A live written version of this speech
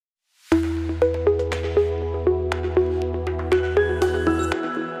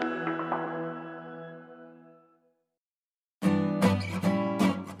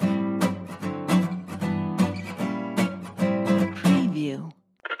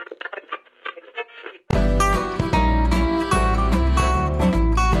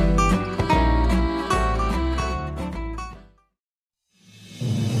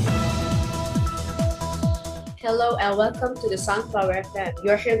Hello and welcome to the Sunflower FM.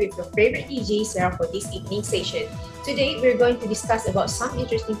 You're here with your favorite DJ, Sarah, for this evening session. Today, we're going to discuss about some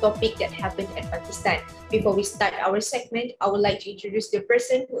interesting topic that happened at Pakistan. Before we start our segment, I would like to introduce the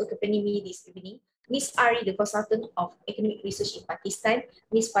person who accompanied me this evening, Miss Ari, the consultant of economic research in Pakistan,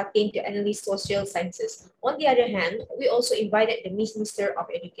 Miss Fatin, the analyst social sciences. On the other hand, we also invited the Minister of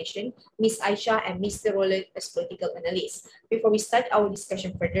Education, Miss Aisha, and Mr. Roland as political analysts. Before we start our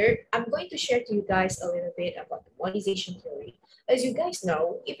discussion further, I'm going to share to you guys a little bit about the monetization theory. As you guys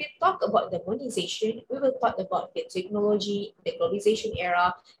know, if we talk about the monetization, we will talk about the technology, the globalization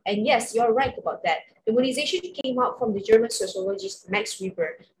era, and yes, you're right about that. The monetization came out from the German sociologist Max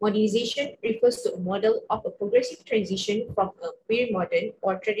Weber. Monetization refers to a model of a progressive transition from a pre-modern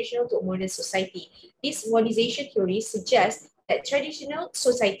or traditional to a modern society. This monetization theory suggests that traditional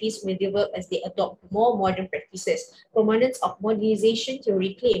societies will develop as they adopt more modern practices. Proponents of modernization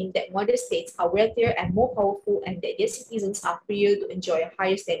theory claim that modern states are wealthier and more powerful and that their citizens are freer to enjoy a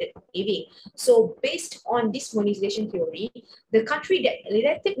higher standard of living. So based on this modernization theory, the country that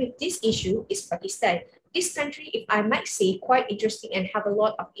related with this issue is Pakistan. This country, if I might say, quite interesting and have a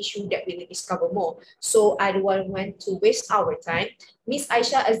lot of issues that we will discover more. So I don't want to waste our time. Miss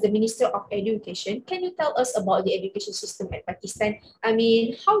Aisha, as the Minister of Education, can you tell us about the education system at Pakistan? I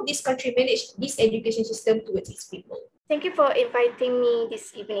mean, how this country managed this education system towards its people? Thank you for inviting me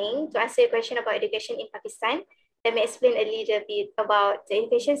this evening to answer a question about education in Pakistan. Let me explain a little bit about the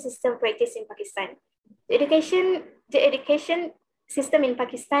education system practice in Pakistan. The education system in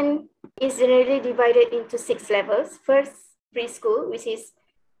Pakistan is generally divided into 6 levels. First, preschool, which is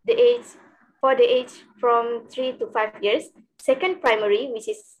the age from 3 to 5 years. Second, primary, which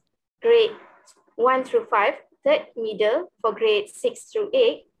is grade 1 through 5. Third, middle for grade 6 through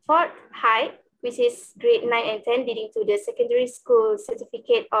 8. Fourth, high, which is grade 9 and 10, leading to the secondary school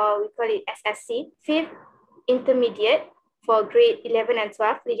certificate, or we call it SSC. Fifth, intermediate for grade 11 and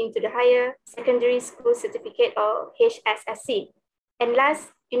 12, leading to the higher secondary school certificate, or HSSC. And last,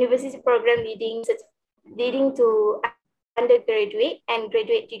 university program leading to undergraduate and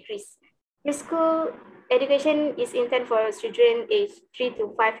graduate degrees. Preschool education is intended for children aged 3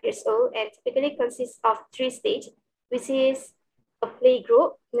 to 5 years old and typically consists of 3 stages, which is a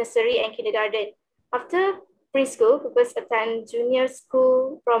playgroup, nursery, and kindergarten. After preschool, pupils attend junior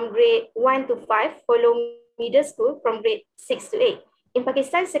school from grade 1 to 5, follow middle school from grade 6 to 8. In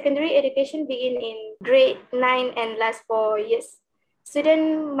Pakistan, secondary education begins in grade 9 and lasts 4 years.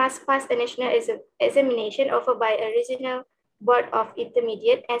 Students must pass a national examination offered by a regional board of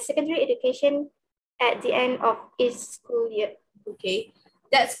intermediate and secondary education at the end of each school year. Okay,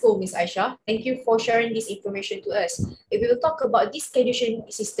 that's cool, Miss Aisha. Thank you for sharing this information to us. If we will talk about this education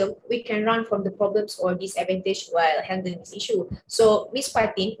system, we can run from the problems or disadvantage while handling this issue. So, Miss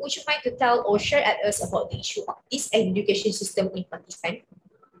Fatin, would you mind to tell or share at us about the issue of this education system in Pakistan?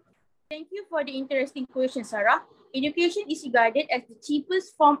 Thank you for the interesting question, Sarah. Education is regarded as the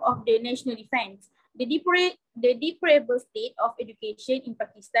cheapest form of the national defense. The deplorable state of education in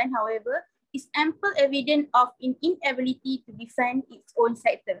Pakistan, however, is ample evidence of an inability to defend its own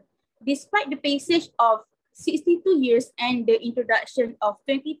sector. Despite the passage of 62 years and the introduction of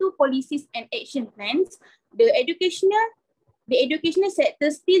 22 policies and action plans, the educational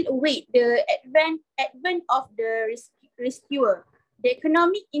sector still await the advent of the rescuer. The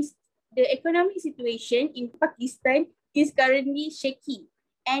economic situation in Pakistan is currently shaky,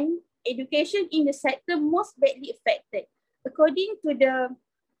 and education in the sector most badly affected. According to the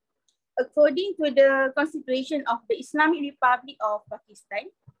Constitution of the Islamic Republic of Pakistan,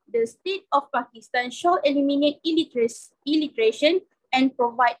 the state of Pakistan shall eliminate illiteration and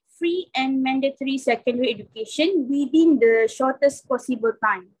provide free and mandatory secondary education within the shortest possible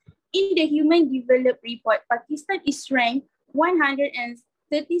time. In the Human Development Report, Pakistan is ranked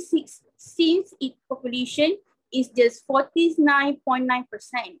 136 since its population is just 49.9%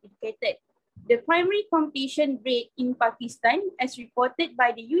 educated. The primary completion rate in Pakistan, as reported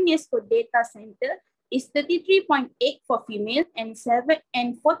by the UNESCO Data Center, is 33.8 for female and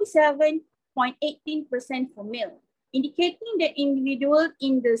 47.18% for male, indicating that individuals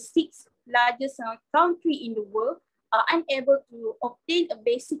in the 6th largest country in the world are unable to obtain a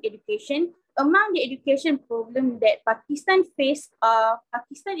basic education. Among the education problems that Pakistan faces,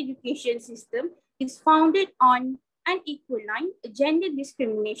 Pakistan education system is founded on unequal line, gender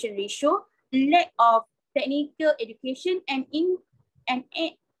discrimination ratio, lack of technical education, and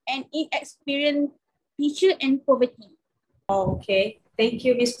inexperienced teacher, and poverty. Okay, thank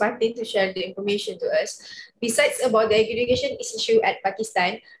you, Ms. Fatin, to share the information to us. Besides about the education issue at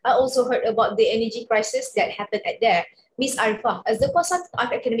Pakistan, I also heard about the energy crisis that happened at there. Miss Arfa, as the consultant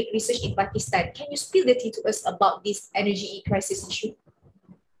of academic research in Pakistan, can you spill the tea to us about this energy crisis issue?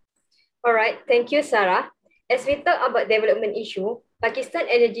 All right, thank you, Sarah. As we talk about development issue, Pakistan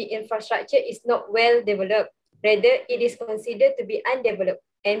energy infrastructure is not well developed. Rather, it is considered to be undeveloped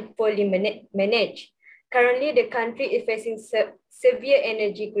and poorly managed. Currently, the country is facing severe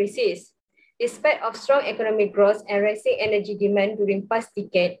energy crisis. Despite of strong economic growth and rising energy demand during past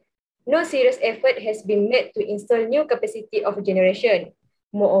decade, no serious effort has been made to install new capacity of generation.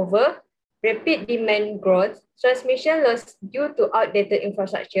 Moreover, rapid demand growth, transmission loss due to outdated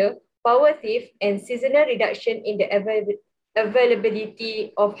infrastructure, power thief, and seasonal reduction in the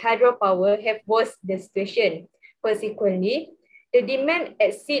availability of hydropower have worsened the situation. Consequently, the demand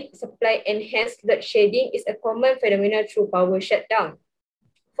exceeds supply and hence load shedding is a common phenomenon through power shutdown.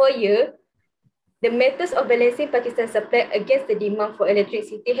 For years, the methods of balancing Pakistan's supply against the demand for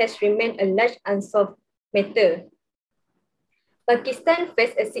electricity has remained a large unsolved matter. Pakistan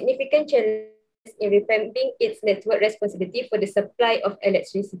faced a significant challenge in revamping its network responsibility for the supply of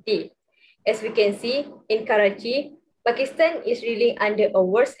electricity. As we can see, in Karachi, Pakistan is reeling under a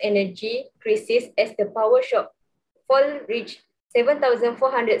worse energy crisis as the power shortfall reached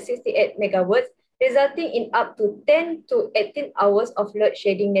 7,468 megawatts, resulting in up to 10 to 18 hours of load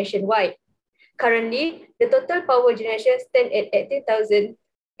shedding nationwide. Currently, the total power generation stands at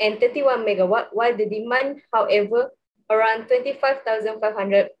 18,031 megawatt, while the demand, however, around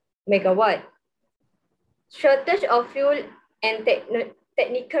 25,500 megawatt. Shortage of fuel and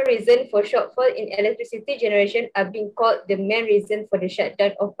technical reason for shortfall in electricity generation are being called the main reason for the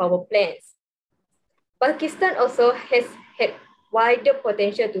shutdown of power plants. Pakistan also has had wider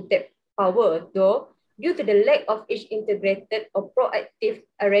potential to tap power, though, due to the lack of each integrated or proactive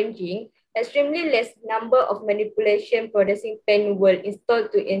arranging, extremely less number of manipulation processing plants were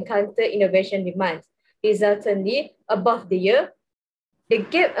installed to encounter innovation demands. Resultantly, above the year, the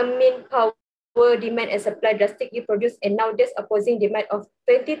gap amid power demand and supply drastically produced and nowadays opposing demand of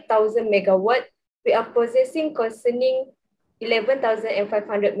 20,000 megawatt, we are possessing concerning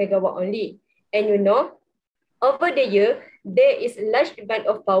 11,500 megawatt only. And you know, over the year, there is large demand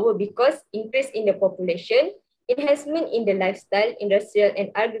of power because increase in the population, enhancement in the lifestyle, industrial and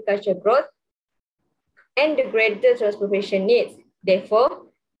agricultural growth, and the greater transportation needs. Therefore,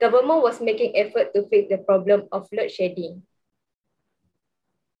 government was making effort to fix the problem of load shedding.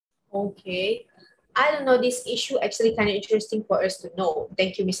 Okay. I don't know, this issue actually kind of interesting for us to know.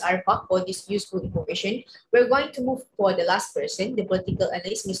 Thank you, Ms. Arfa, for this useful information. We're going to move for the last person, the political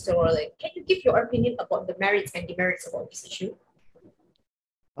analyst, Mr. Roland. Can you give your opinion about the merits and demerits about this issue?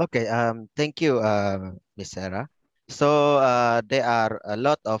 Okay, thank you, Ms. Sarah. So there are a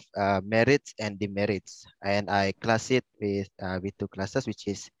lot of merits and demerits, and I class it with two classes, which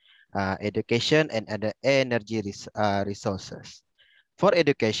is education and energy resources. For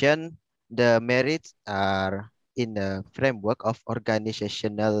education, the merits are in the framework of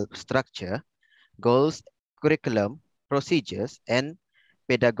organizational structure, goals, curriculum, procedures, and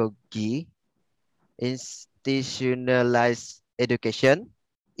pedagogy. Institutionalized education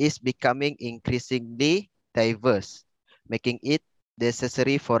is becoming increasingly diverse, making it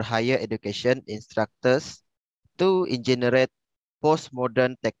necessary for higher education instructors to generate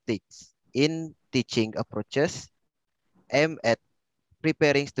postmodern tactics in teaching approaches aimed at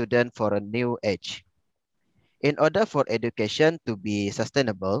preparing students for a new age. In order for education to be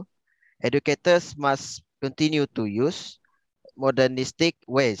sustainable, educators must continue to use modernistic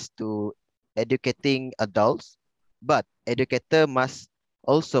ways to educating adults, but educator must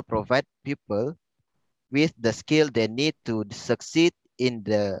also provide people with the skill they need to succeed in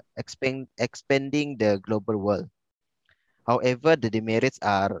the expanding the global world. However, the demerits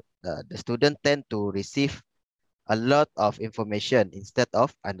are the student tend to receive a lot of information instead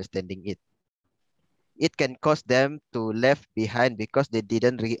of understanding it. It can cause them to left behind because they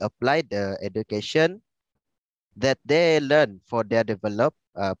didn't reapply the education that they learn for their developed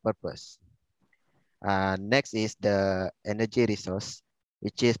purpose. Next is the energy resource,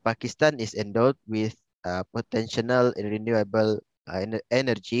 which is Pakistan is endowed with potential renewable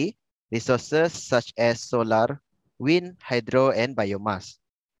energy resources such as solar, wind, hydro, and biomass.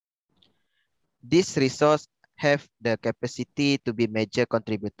 These resources have the capacity to be major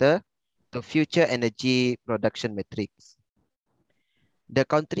contributor to future energy production metrics. The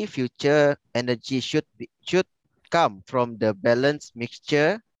country future energy should come from the balanced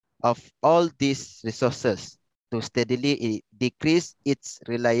mixture of all these resources to steadily decrease its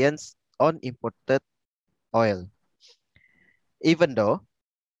reliance on imported oil. Even though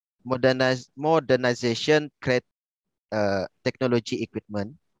modernization create technology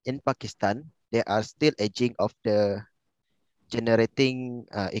equipment in Pakistan, they are still aging of the generating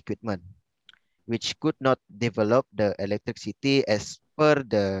equipment, which could not develop the electricity as per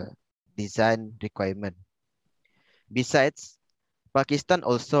the design requirement. Besides, Pakistan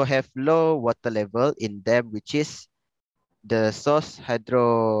also have low water level in dam, which is the source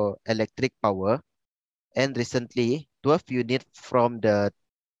hydroelectric power, and recently 12 units from the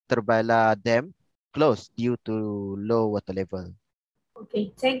Terbala Dam closed due to low water level.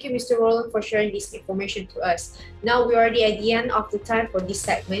 Okay, thank you, Mr. Roland, for sharing this information to us. Now we're already at the end of the time for this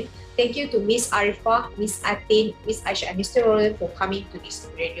segment. Thank you to Miss Arifah, Miss Atin, Miss Aisha, and Mr. Roland for coming to this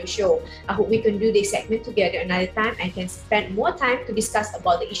radio show. I hope we can do this segment together another time and can spend more time to discuss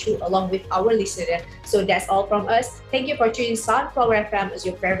about the issue along with our listener. So that's all from us. Thank you for tuning Sunflower FM as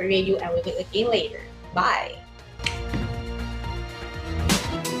your favorite radio, and we will again later. Bye.